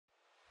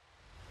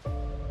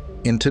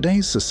In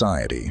today's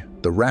society,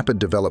 the rapid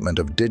development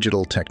of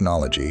digital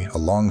technology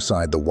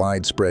alongside the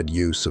widespread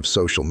use of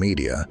social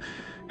media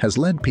has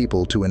led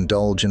people to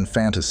indulge in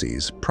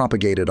fantasies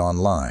propagated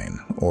online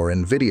or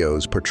in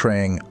videos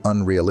portraying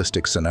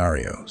unrealistic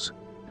scenarios.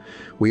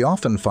 We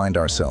often find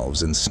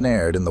ourselves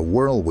ensnared in the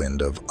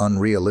whirlwind of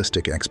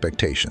unrealistic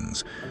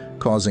expectations,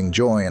 causing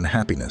joy and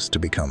happiness to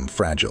become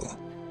fragile.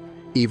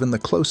 Even the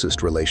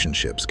closest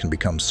relationships can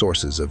become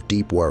sources of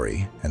deep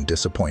worry and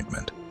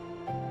disappointment.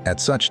 At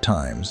such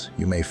times,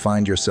 you may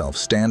find yourself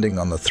standing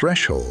on the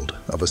threshold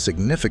of a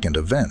significant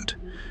event,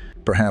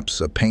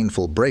 perhaps a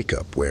painful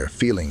breakup where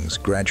feelings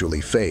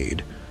gradually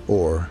fade,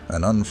 or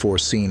an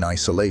unforeseen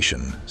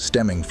isolation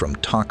stemming from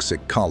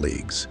toxic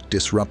colleagues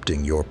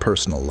disrupting your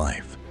personal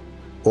life.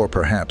 Or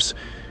perhaps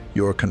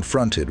you're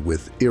confronted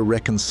with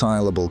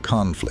irreconcilable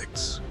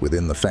conflicts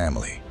within the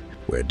family,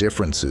 where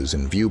differences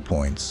in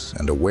viewpoints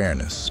and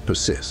awareness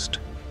persist.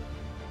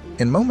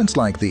 In moments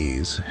like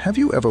these, have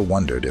you ever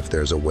wondered if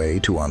there's a way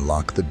to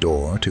unlock the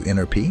door to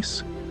inner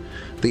peace?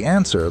 The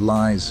answer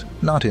lies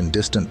not in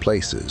distant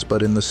places,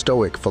 but in the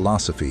Stoic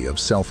philosophy of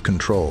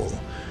self-control,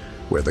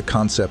 where the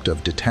concept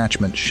of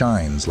detachment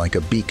shines like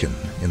a beacon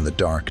in the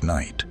dark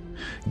night,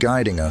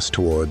 guiding us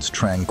towards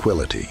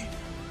tranquility.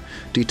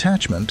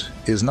 Detachment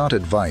is not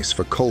advice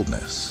for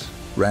coldness.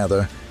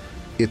 Rather,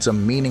 it's a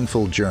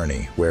meaningful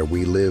journey where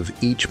we live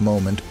each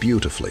moment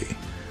beautifully,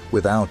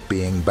 without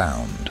being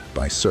bound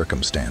by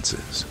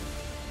circumstances.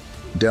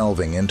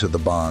 Delving into the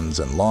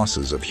bonds and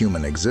losses of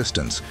human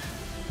existence,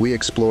 we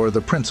explore the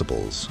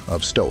principles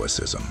of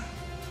Stoicism.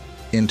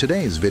 In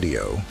today's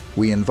video,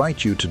 we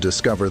invite you to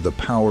discover the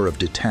power of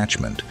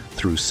detachment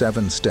through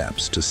 7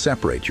 steps to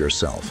separate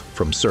yourself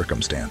from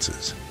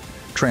circumstances.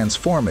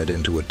 Transform it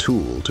into a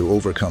tool to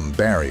overcome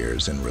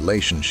barriers in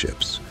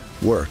relationships,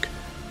 work,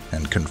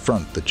 and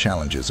confront the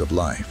challenges of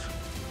life.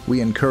 We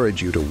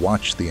encourage you to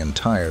watch the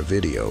entire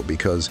video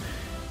because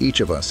each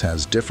of us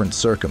has different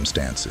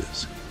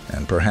circumstances,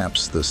 and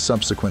perhaps the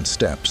subsequent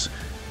steps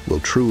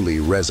will truly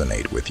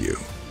resonate with you.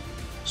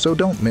 So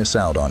don't miss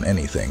out on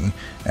anything,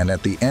 and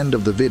at the end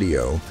of the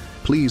video,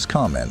 please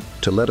comment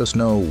to let us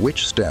know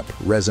which step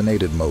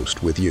resonated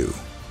most with you.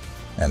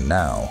 And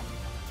now,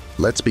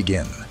 let's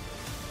begin.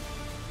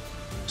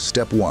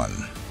 Step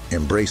 1.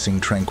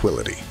 Embracing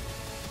tranquility.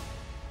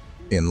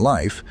 In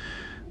life,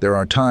 there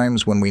are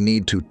times when we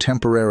need to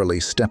temporarily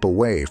step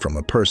away from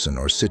a person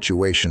or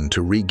situation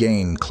to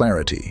regain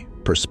clarity,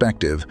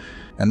 perspective,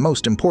 and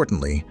most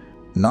importantly,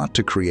 not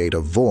to create a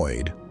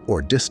void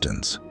or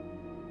distance.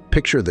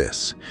 Picture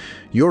this: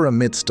 you're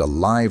amidst a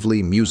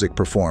lively music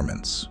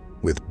performance,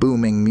 with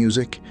booming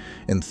music,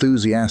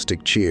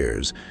 enthusiastic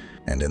cheers,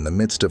 and in the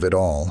midst of it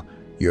all,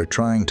 you're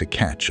trying to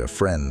catch a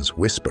friend's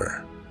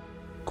whisper.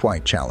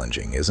 Quite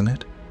challenging, isn't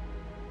it?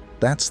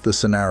 That's the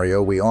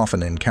scenario we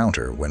often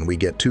encounter when we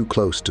get too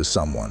close to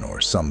someone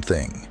or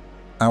something.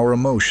 Our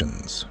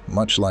emotions,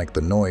 much like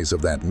the noise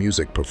of that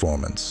music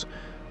performance,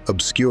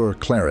 obscure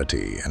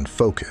clarity and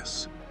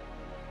focus.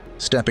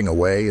 Stepping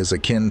away is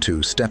akin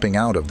to stepping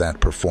out of that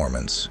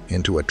performance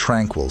into a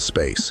tranquil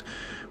space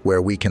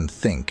where we can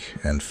think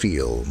and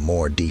feel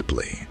more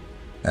deeply.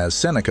 As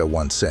Seneca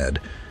once said,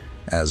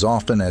 "As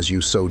often as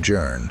you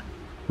sojourn,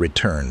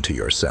 return to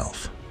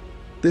yourself."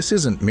 This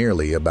isn't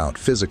merely about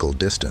physical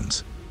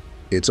distance.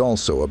 It's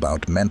also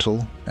about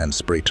mental and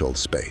spiritual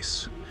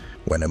space.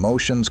 When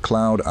emotions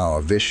cloud our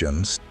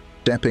vision,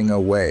 stepping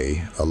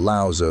away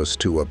allows us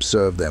to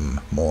observe them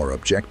more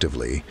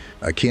objectively,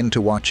 akin to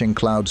watching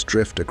clouds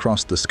drift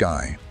across the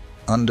sky,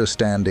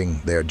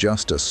 understanding they're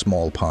just a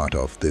small part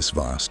of this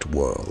vast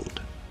world.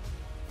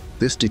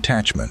 This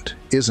detachment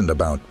isn't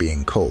about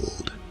being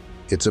cold.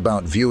 It's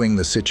about viewing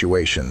the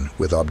situation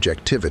with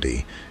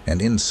objectivity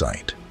and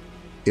insight.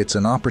 It's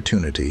an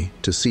opportunity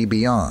to see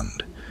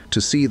beyond, to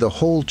see the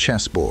whole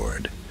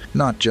chessboard,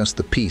 not just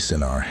the piece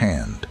in our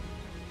hand.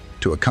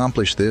 To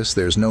accomplish this,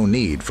 there's no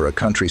need for a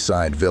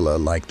countryside villa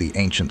like the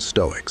ancient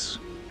Stoics.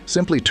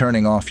 Simply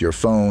turning off your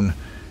phone,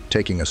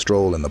 taking a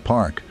stroll in the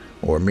park,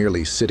 or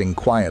merely sitting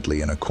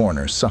quietly in a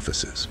corner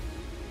suffices.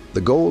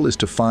 The goal is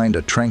to find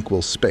a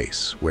tranquil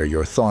space where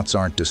your thoughts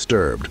aren't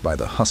disturbed by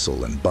the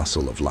hustle and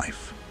bustle of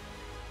life.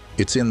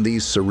 It's in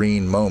these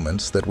serene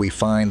moments that we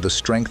find the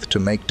strength to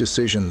make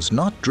decisions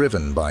not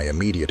driven by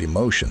immediate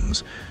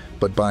emotions,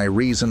 but by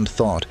reasoned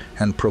thought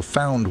and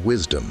profound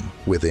wisdom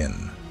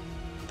within.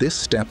 This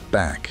step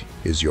back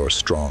is your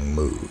strong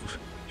move,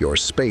 your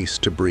space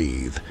to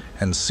breathe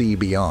and see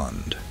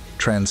beyond,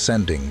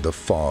 transcending the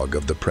fog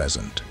of the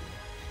present.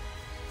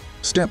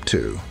 Step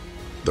 2.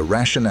 The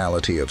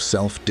rationality of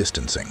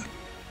self-distancing.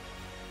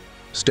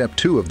 Step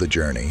 2 of the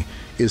journey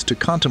is to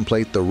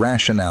contemplate the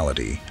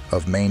rationality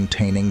of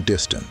maintaining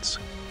distance.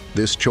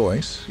 This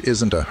choice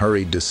isn't a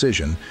hurried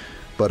decision,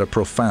 but a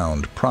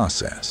profound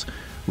process,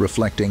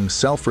 reflecting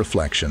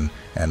self-reflection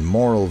and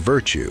moral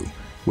virtue,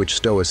 which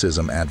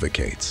Stoicism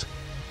advocates.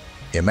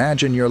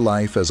 Imagine your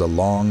life as a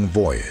long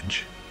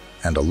voyage,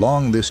 and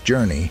along this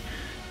journey,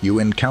 you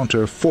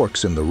encounter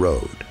forks in the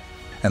road,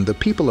 and the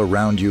people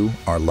around you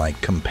are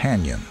like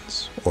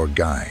companions or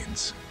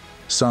guides.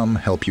 Some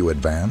help you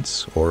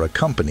advance or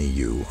accompany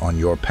you on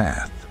your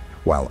path,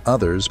 while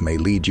others may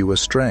lead you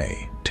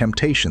astray,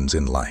 temptations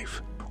in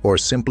life, or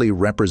simply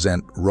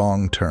represent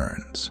wrong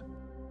turns.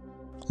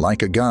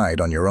 Like a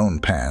guide on your own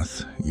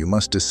path, you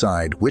must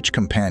decide which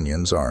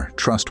companions are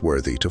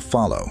trustworthy to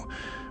follow,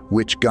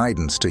 which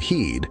guidance to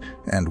heed,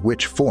 and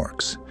which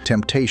forks,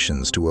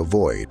 temptations to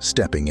avoid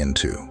stepping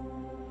into.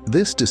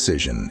 This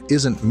decision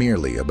isn't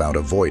merely about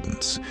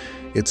avoidance.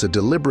 It's a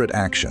deliberate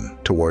action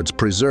towards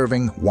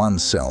preserving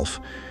oneself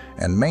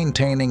and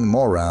maintaining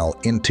moral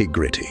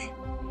integrity.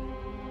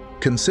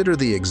 Consider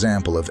the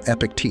example of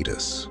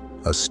Epictetus,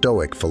 a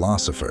Stoic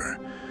philosopher,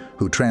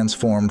 who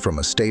transformed from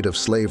a state of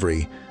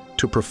slavery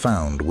to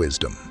profound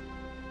wisdom.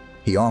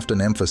 He often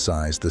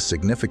emphasized the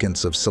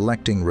significance of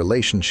selecting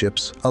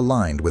relationships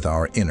aligned with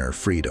our inner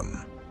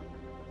freedom.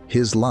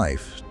 His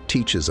life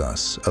teaches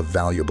us a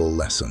valuable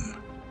lesson.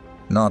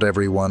 Not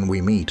everyone we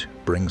meet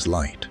brings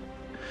light.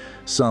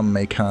 Some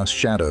may cast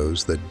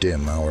shadows that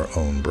dim our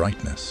own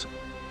brightness.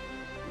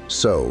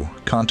 So,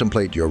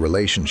 contemplate your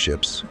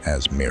relationships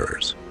as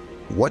mirrors.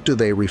 What do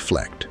they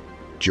reflect?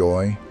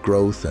 Joy,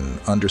 growth, and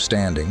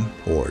understanding,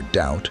 or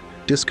doubt,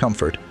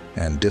 discomfort,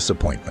 and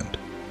disappointment?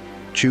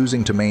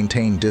 Choosing to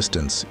maintain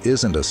distance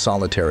isn't a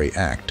solitary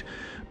act,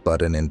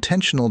 but an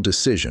intentional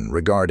decision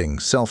regarding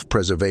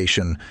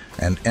self-preservation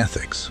and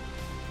ethics.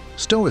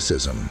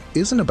 Stoicism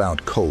isn't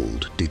about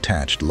cold,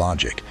 detached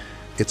logic.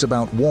 It's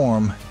about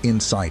warm,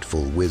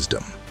 insightful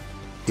wisdom.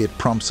 It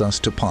prompts us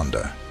to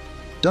ponder,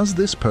 does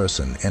this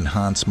person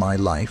enhance my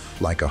life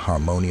like a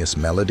harmonious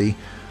melody,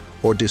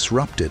 or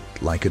disrupt it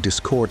like a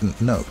discordant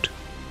note?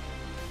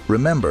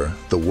 Remember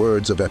the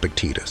words of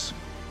Epictetus.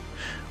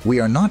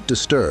 We are not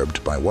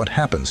disturbed by what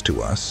happens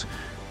to us,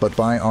 but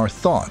by our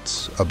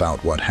thoughts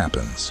about what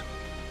happens.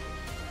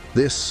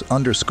 This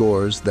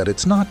underscores that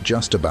it's not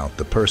just about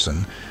the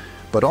person,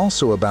 but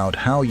also about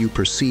how you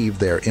perceive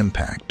their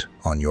impact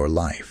on your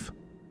life.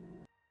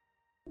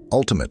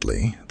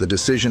 Ultimately, the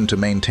decision to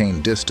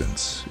maintain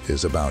distance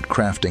is about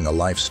crafting a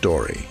life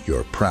story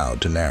you're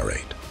proud to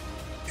narrate.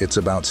 It's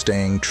about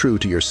staying true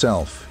to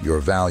yourself, your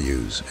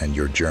values, and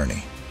your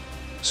journey.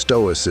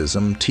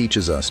 Stoicism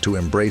teaches us to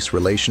embrace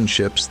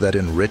relationships that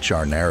enrich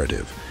our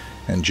narrative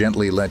and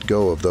gently let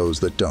go of those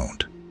that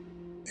don't.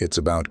 It's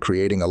about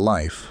creating a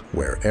life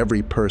where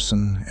every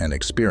person and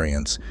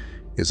experience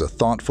is a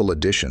thoughtful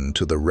addition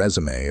to the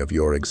resume of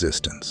your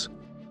existence.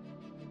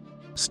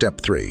 Step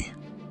 3.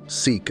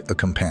 Seek a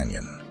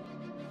companion.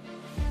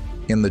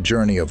 In the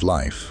journey of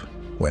life,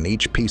 when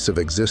each piece of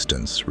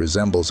existence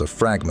resembles a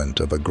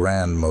fragment of a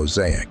grand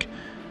mosaic,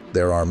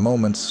 there are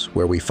moments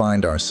where we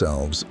find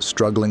ourselves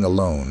struggling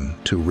alone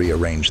to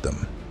rearrange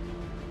them.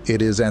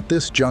 It is at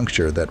this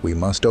juncture that we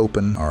must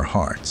open our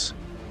hearts.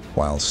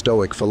 While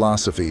Stoic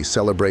philosophy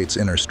celebrates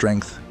inner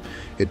strength,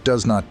 it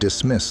does not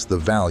dismiss the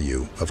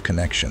value of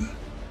connection.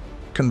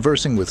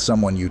 Conversing with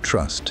someone you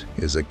trust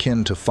is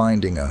akin to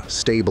finding a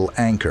stable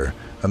anchor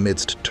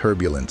amidst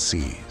turbulent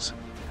seas.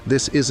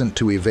 This isn't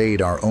to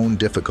evade our own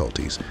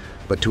difficulties,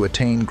 but to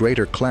attain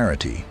greater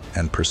clarity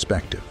and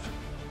perspective.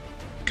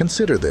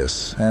 Consider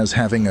this as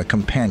having a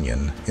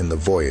companion in the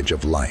voyage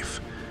of life,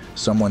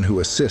 someone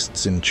who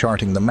assists in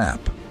charting the map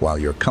while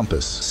your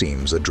compass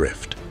seems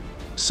adrift.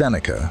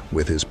 Seneca,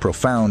 with his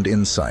profound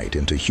insight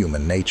into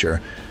human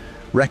nature,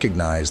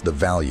 recognized the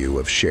value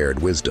of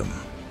shared wisdom.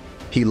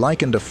 He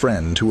likened a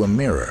friend to a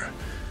mirror,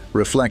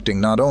 reflecting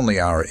not only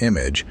our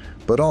image,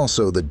 but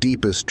also the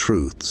deepest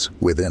truths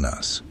within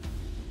us.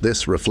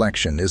 This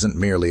reflection isn't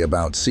merely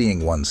about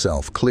seeing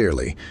oneself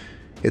clearly,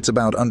 it's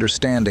about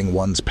understanding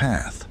one's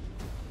path.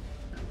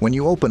 When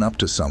you open up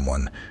to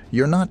someone,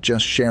 you're not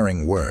just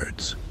sharing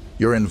words,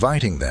 you're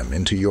inviting them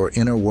into your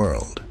inner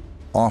world,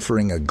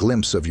 offering a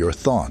glimpse of your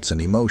thoughts and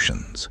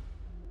emotions.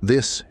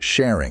 This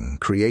sharing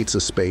creates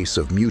a space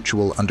of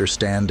mutual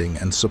understanding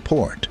and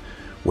support,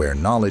 where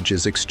knowledge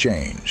is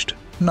exchanged,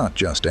 not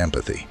just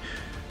empathy.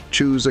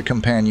 Choose a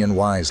companion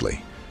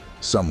wisely,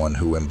 someone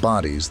who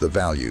embodies the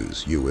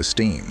values you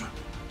esteem.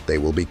 They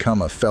will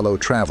become a fellow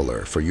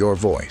traveler for your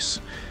voice,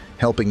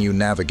 helping you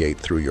navigate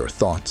through your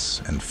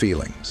thoughts and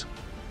feelings.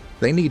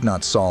 They need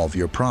not solve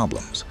your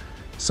problems.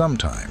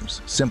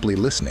 Sometimes simply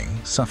listening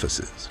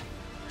suffices.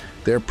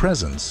 Their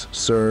presence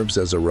serves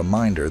as a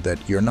reminder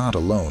that you're not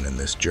alone in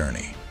this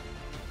journey.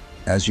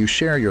 As you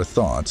share your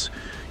thoughts,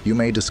 you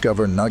may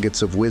discover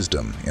nuggets of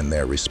wisdom in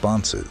their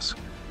responses,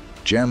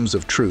 gems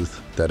of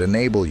truth that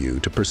enable you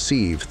to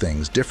perceive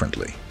things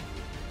differently.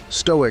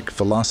 Stoic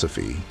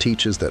philosophy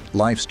teaches that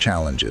life's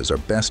challenges are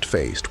best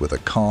faced with a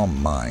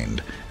calm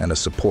mind and a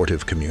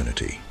supportive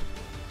community.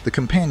 The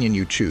companion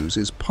you choose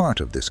is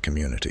part of this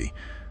community,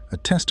 a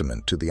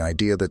testament to the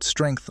idea that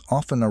strength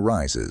often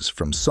arises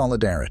from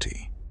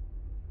solidarity.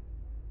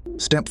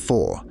 Step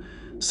 4.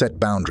 Set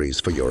boundaries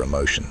for your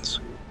emotions.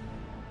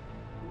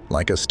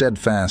 Like a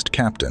steadfast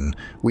captain,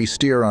 we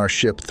steer our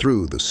ship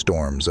through the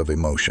storms of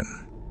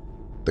emotion.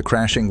 The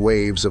crashing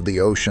waves of the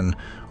ocean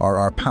are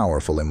our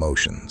powerful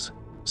emotions,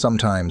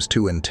 sometimes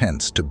too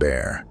intense to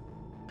bear.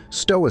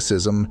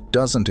 Stoicism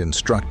doesn't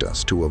instruct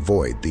us to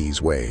avoid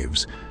these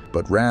waves,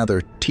 but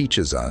rather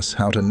teaches us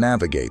how to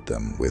navigate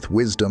them with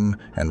wisdom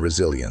and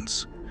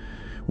resilience.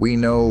 We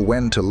know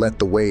when to let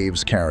the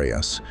waves carry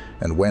us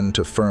and when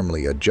to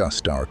firmly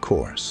adjust our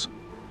course.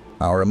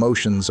 Our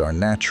emotions are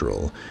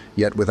natural,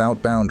 yet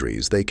without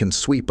boundaries they can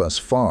sweep us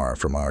far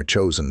from our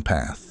chosen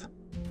path.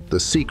 The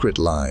secret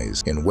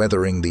lies in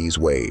weathering these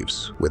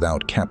waves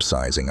without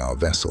capsizing our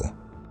vessel.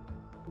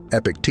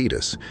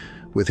 Epictetus,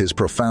 with his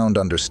profound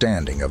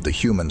understanding of the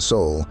human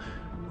soul,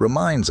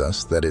 reminds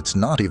us that it's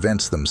not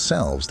events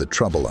themselves that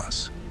trouble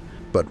us,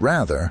 but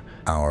rather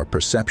our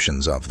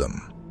perceptions of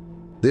them.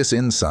 This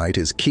insight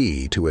is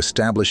key to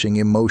establishing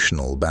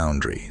emotional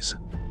boundaries.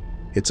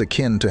 It's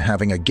akin to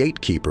having a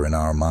gatekeeper in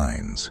our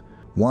minds,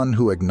 one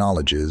who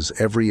acknowledges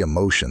every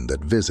emotion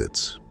that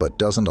visits but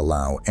doesn't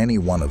allow any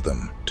one of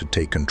them to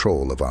take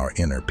control of our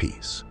inner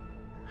peace.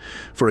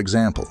 For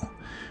example,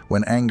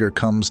 when anger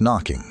comes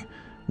knocking,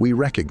 we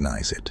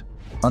recognize it,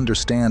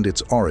 understand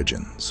its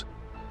origins,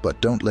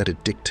 but don't let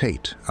it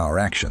dictate our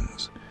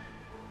actions.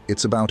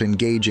 It's about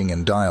engaging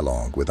in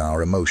dialogue with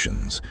our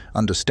emotions,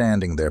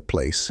 understanding their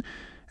place,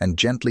 and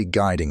gently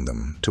guiding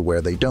them to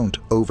where they don't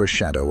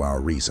overshadow our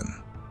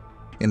reason.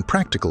 In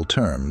practical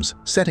terms,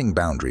 setting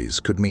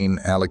boundaries could mean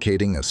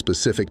allocating a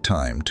specific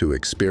time to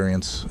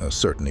experience a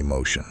certain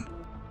emotion.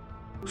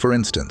 For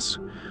instance,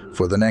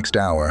 for the next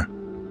hour,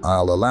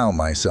 I'll allow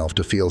myself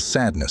to feel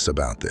sadness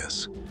about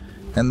this,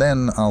 and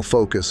then I'll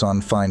focus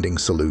on finding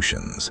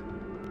solutions.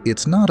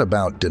 It's not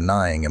about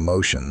denying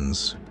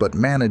emotions, but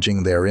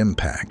managing their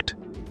impact.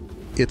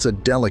 It's a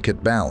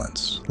delicate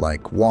balance,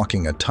 like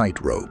walking a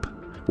tightrope,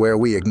 where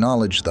we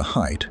acknowledge the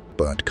height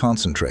but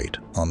concentrate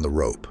on the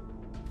rope.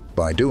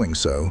 By doing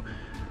so,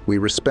 we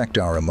respect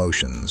our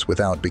emotions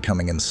without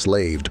becoming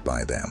enslaved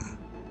by them.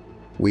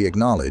 We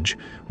acknowledge,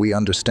 we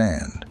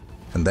understand,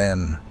 and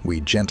then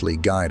we gently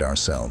guide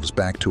ourselves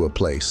back to a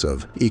place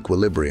of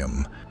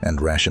equilibrium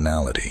and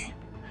rationality.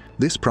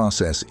 This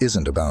process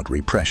isn't about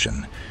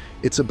repression,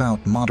 it's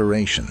about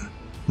moderation,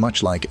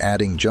 much like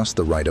adding just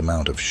the right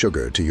amount of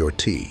sugar to your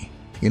tea,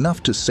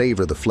 enough to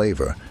savor the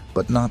flavor,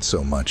 but not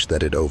so much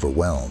that it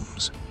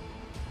overwhelms.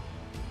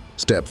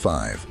 Step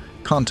 5.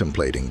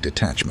 Contemplating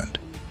detachment.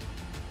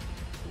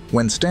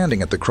 When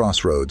standing at the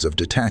crossroads of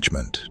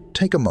detachment,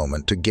 take a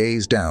moment to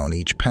gaze down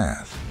each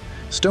path.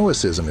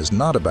 Stoicism is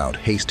not about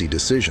hasty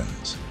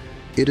decisions.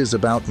 It is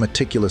about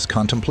meticulous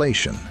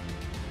contemplation.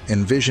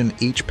 Envision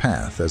each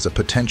path as a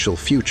potential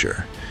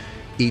future,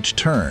 each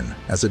turn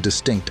as a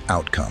distinct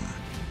outcome.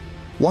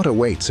 What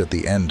awaits at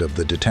the end of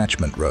the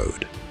detachment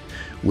road?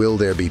 Will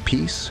there be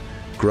peace,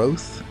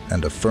 growth,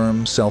 and a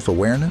firm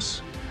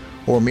self-awareness,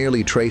 or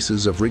merely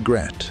traces of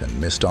regret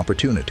and missed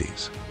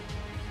opportunities?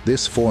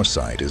 This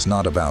foresight is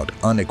not about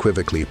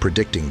unequivocally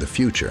predicting the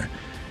future.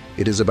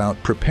 It is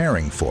about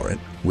preparing for it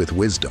with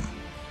wisdom.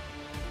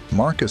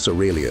 Marcus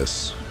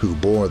Aurelius, who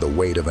bore the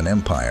weight of an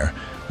empire,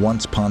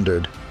 once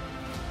pondered,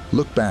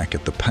 "Look back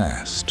at the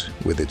past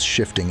with its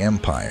shifting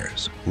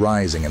empires,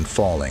 rising and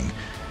falling,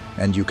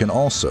 and you can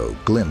also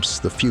glimpse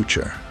the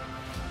future."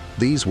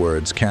 These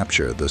words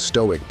capture the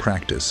Stoic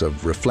practice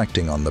of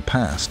reflecting on the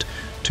past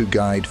to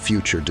guide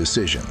future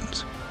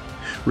decisions.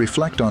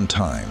 Reflect on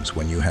times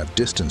when you have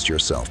distanced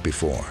yourself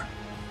before.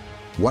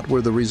 What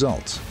were the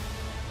results?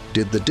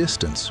 Did the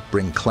distance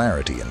bring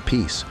clarity and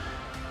peace,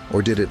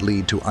 or did it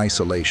lead to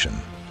isolation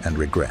and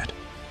regret?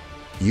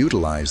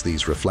 Utilize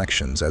these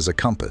reflections as a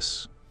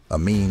compass, a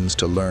means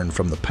to learn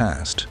from the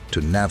past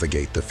to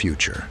navigate the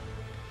future.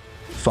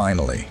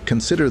 Finally,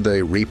 consider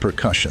the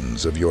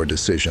repercussions of your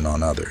decision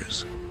on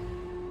others.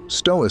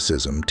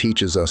 Stoicism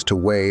teaches us to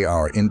weigh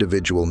our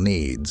individual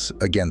needs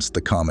against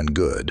the common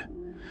good.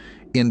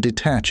 In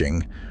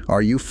detaching,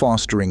 are you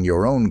fostering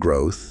your own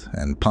growth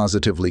and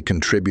positively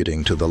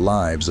contributing to the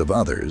lives of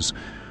others,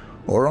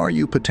 or are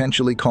you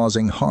potentially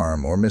causing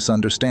harm or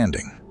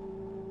misunderstanding?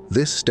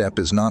 This step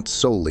is not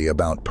solely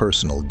about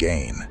personal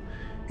gain.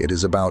 It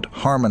is about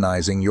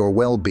harmonizing your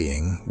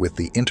well-being with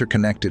the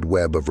interconnected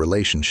web of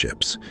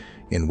relationships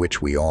in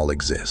which we all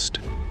exist.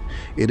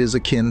 It is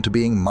akin to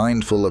being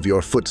mindful of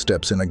your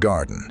footsteps in a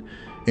garden,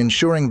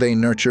 ensuring they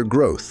nurture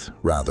growth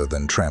rather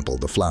than trample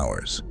the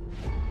flowers.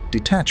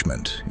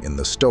 Detachment, in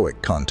the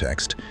Stoic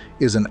context,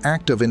 is an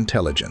act of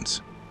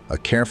intelligence, a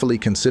carefully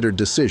considered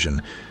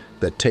decision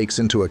that takes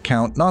into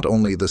account not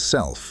only the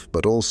self,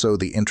 but also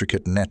the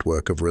intricate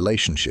network of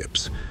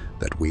relationships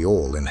that we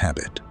all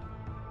inhabit.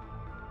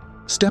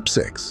 Step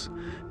 6.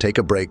 Take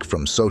a break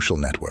from social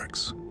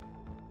networks.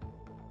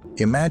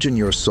 Imagine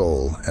your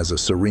soul as a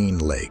serene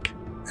lake,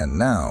 and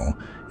now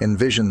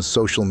envision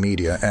social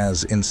media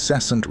as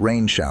incessant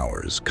rain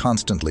showers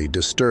constantly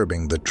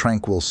disturbing the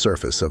tranquil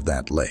surface of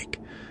that lake.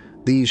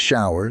 These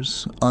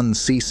showers,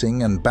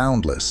 unceasing and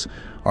boundless,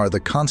 are the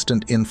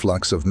constant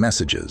influx of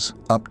messages,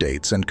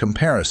 updates, and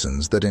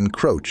comparisons that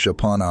encroach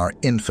upon our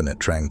infinite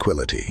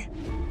tranquility.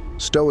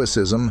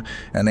 Stoicism,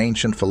 an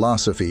ancient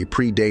philosophy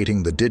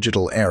predating the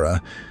digital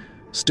era,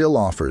 still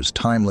offers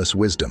timeless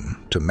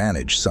wisdom to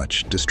manage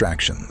such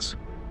distractions.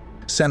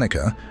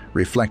 Seneca,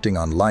 reflecting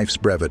on life's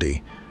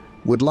brevity,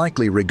 would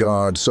likely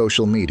regard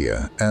social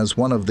media as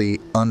one of the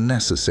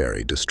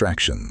unnecessary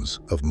distractions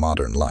of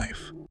modern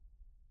life.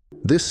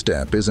 This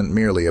step isn't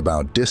merely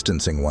about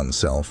distancing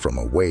oneself from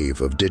a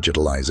wave of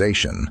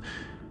digitalization.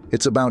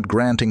 It's about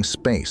granting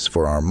space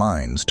for our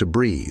minds to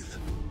breathe,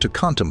 to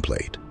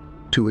contemplate,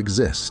 to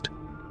exist.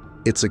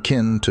 It's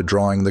akin to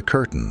drawing the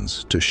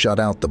curtains to shut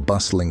out the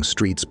bustling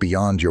streets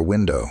beyond your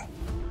window.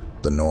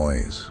 The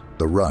noise,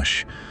 the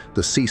rush,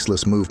 the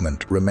ceaseless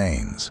movement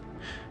remains.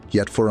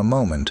 Yet for a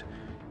moment,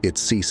 it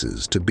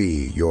ceases to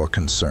be your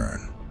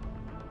concern.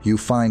 You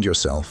find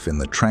yourself in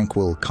the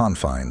tranquil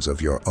confines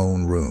of your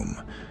own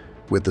room,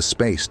 with the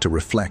space to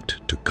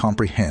reflect, to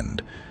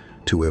comprehend,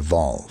 to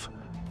evolve.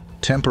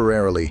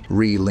 Temporarily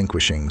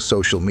relinquishing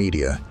social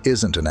media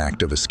isn't an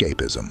act of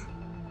escapism.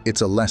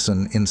 It's a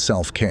lesson in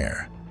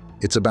self-care.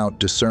 It's about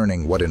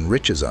discerning what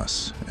enriches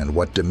us and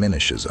what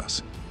diminishes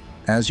us.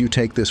 As you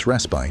take this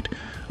respite,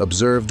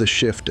 observe the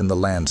shift in the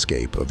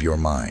landscape of your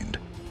mind.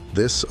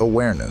 This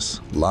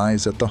awareness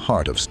lies at the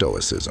heart of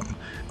Stoicism,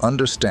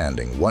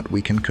 understanding what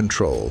we can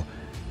control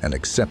and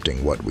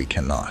accepting what we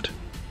cannot.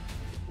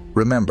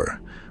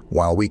 Remember,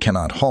 while we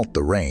cannot halt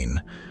the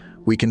rain,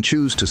 we can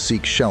choose to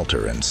seek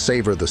shelter and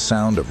savor the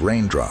sound of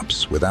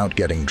raindrops without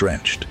getting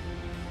drenched.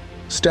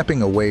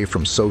 Stepping away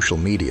from social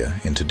media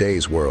in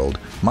today's world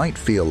might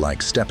feel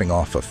like stepping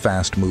off a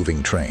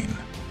fast-moving train.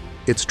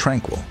 It's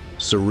tranquil,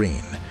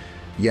 serene,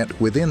 yet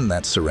within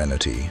that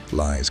serenity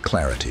lies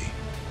clarity.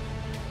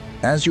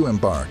 As you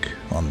embark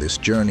on this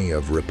journey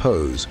of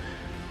repose,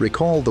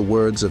 recall the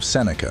words of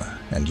Seneca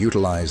and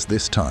utilize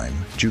this time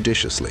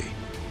judiciously.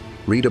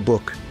 Read a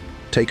book,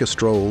 take a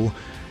stroll,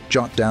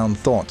 jot down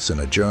thoughts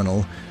in a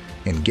journal,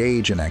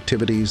 engage in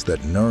activities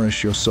that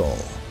nourish your soul.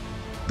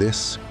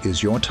 This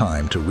is your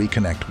time to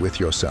reconnect with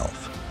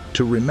yourself,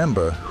 to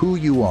remember who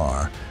you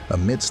are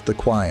amidst the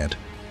quiet,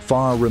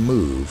 far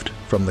removed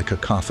from the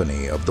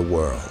cacophony of the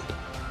world.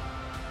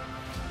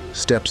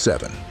 Step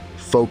 7.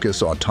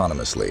 Focus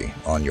autonomously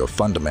on your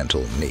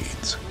fundamental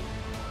needs.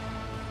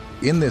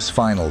 In this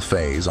final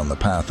phase on the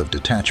path of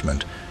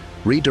detachment,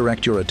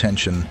 redirect your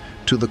attention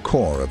to the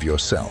core of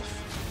yourself.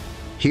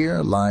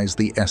 Here lies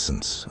the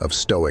essence of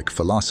Stoic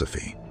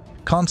philosophy,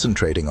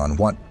 concentrating on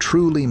what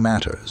truly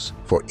matters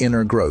for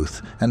inner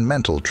growth and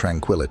mental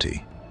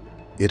tranquility.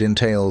 It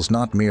entails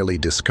not merely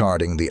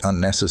discarding the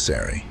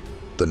unnecessary,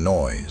 the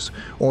noise,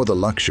 or the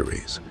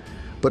luxuries,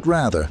 but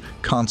rather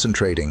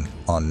concentrating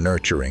on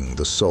nurturing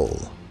the soul.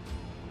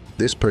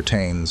 This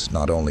pertains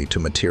not only to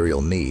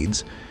material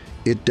needs,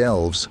 it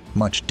delves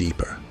much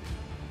deeper.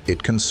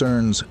 It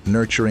concerns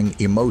nurturing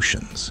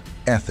emotions,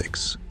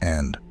 ethics,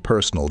 and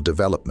personal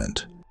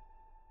development.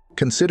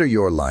 Consider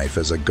your life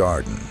as a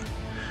garden.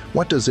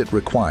 What does it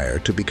require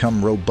to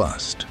become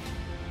robust?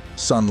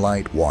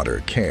 Sunlight,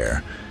 water,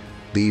 care.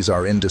 These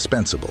are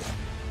indispensable.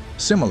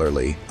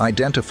 Similarly,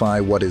 identify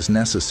what is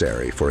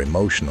necessary for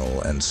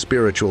emotional and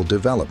spiritual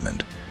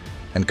development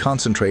and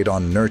concentrate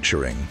on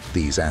nurturing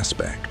these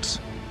aspects.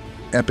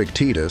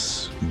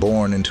 Epictetus,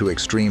 born into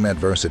extreme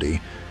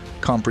adversity,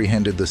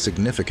 comprehended the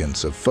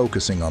significance of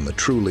focusing on the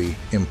truly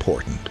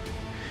important.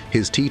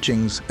 His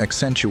teachings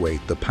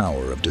accentuate the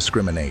power of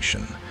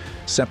discrimination,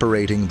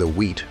 separating the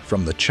wheat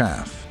from the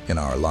chaff in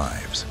our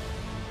lives.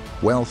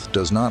 Wealth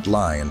does not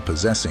lie in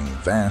possessing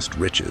vast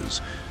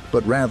riches,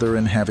 but rather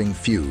in having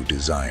few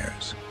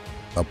desires.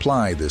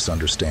 Apply this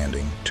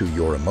understanding to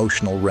your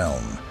emotional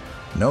realm.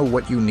 Know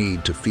what you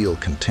need to feel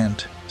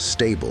content,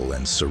 stable,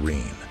 and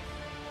serene.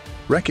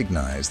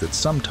 Recognize that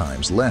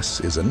sometimes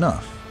less is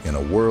enough in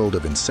a world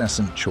of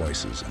incessant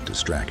choices and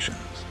distractions.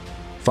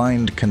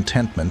 Find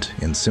contentment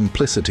in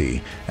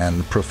simplicity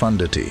and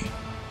profundity.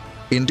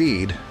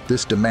 Indeed,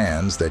 this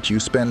demands that you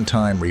spend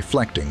time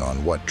reflecting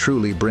on what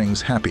truly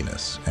brings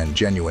happiness and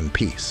genuine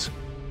peace.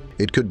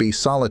 It could be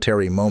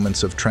solitary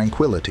moments of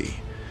tranquility,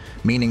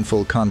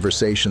 meaningful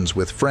conversations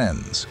with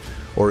friends,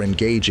 or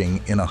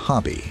engaging in a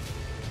hobby.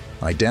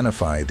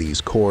 Identify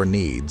these core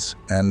needs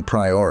and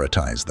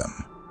prioritize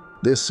them.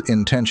 This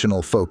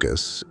intentional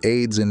focus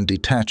aids in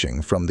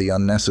detaching from the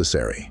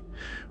unnecessary,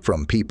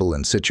 from people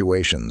and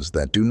situations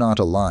that do not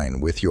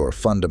align with your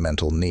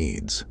fundamental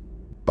needs.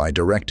 By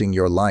directing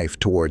your life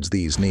towards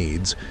these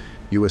needs,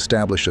 you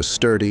establish a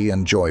sturdy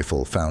and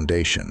joyful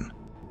foundation.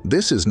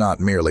 This is not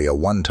merely a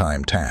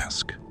one-time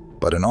task,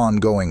 but an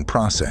ongoing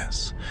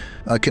process,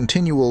 a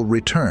continual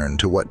return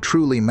to what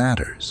truly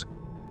matters.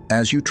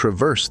 As you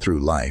traverse through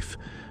life,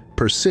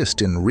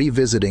 persist in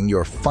revisiting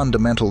your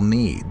fundamental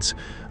needs,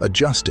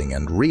 adjusting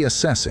and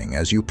reassessing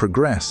as you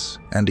progress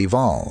and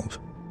evolve.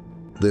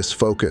 This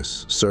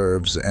focus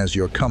serves as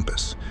your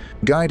compass,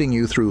 guiding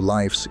you through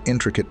life's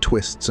intricate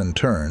twists and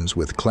turns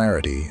with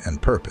clarity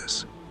and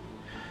purpose.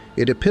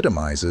 It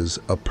epitomizes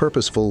a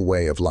purposeful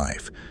way of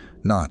life,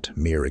 not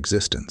mere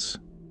existence.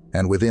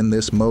 And within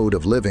this mode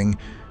of living,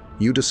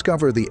 you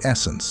discover the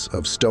essence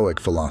of Stoic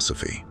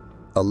philosophy,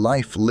 a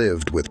life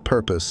lived with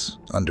purpose,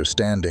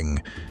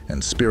 understanding,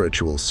 and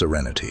spiritual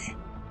serenity.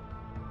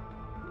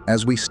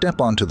 As we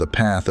step onto the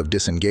path of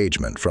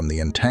disengagement from the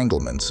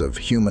entanglements of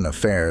human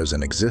affairs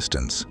and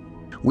existence,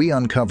 we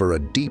uncover a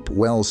deep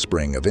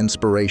wellspring of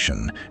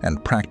inspiration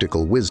and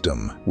practical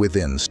wisdom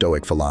within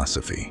Stoic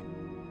philosophy.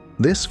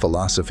 This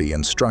philosophy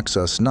instructs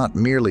us not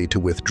merely to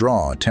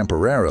withdraw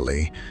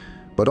temporarily,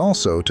 but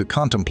also to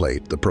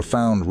contemplate the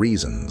profound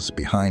reasons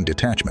behind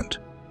detachment,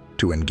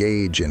 to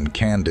engage in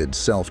candid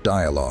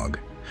self-dialogue,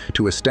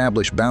 to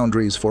establish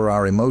boundaries for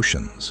our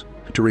emotions,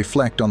 to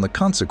reflect on the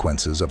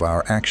consequences of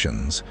our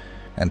actions,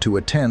 and to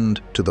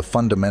attend to the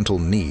fundamental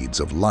needs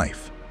of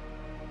life.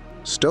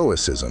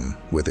 Stoicism,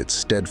 with its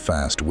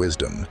steadfast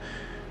wisdom,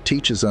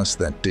 teaches us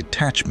that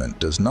detachment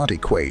does not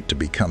equate to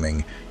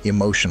becoming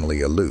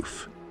emotionally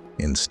aloof.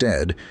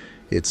 Instead,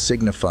 it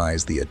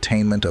signifies the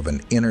attainment of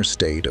an inner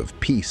state of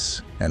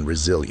peace and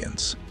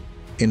resilience.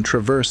 In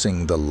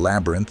traversing the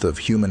labyrinth of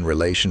human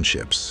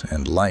relationships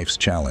and life's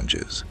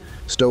challenges,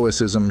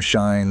 Stoicism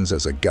shines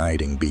as a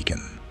guiding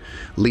beacon,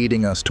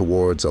 leading us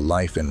towards a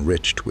life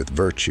enriched with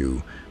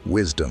virtue,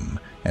 wisdom,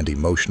 and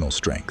emotional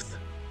strength.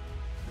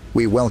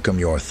 We welcome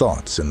your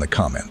thoughts in the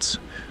comments.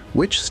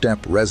 Which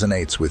step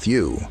resonates with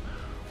you,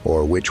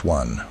 or which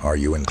one are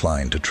you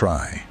inclined to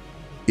try?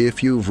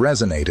 If you've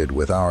resonated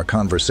with our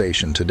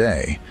conversation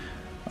today,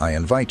 I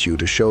invite you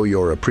to show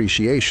your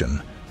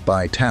appreciation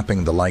by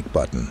tapping the like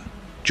button,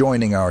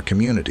 joining our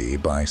community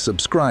by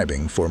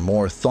subscribing for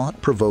more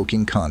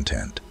thought-provoking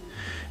content,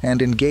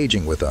 and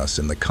engaging with us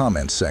in the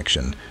comments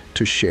section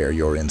to share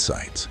your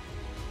insights.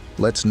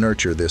 Let's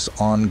nurture this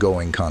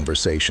ongoing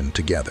conversation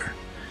together,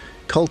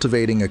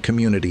 cultivating a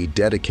community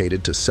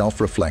dedicated to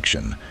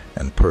self-reflection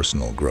and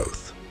personal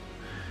growth.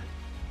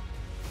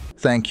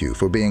 Thank you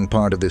for being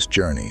part of this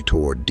journey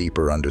toward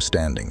deeper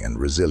understanding and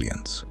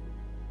resilience.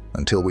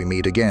 Until we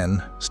meet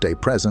again, stay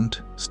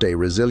present, stay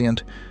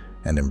resilient,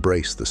 and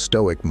embrace the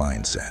Stoic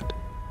mindset.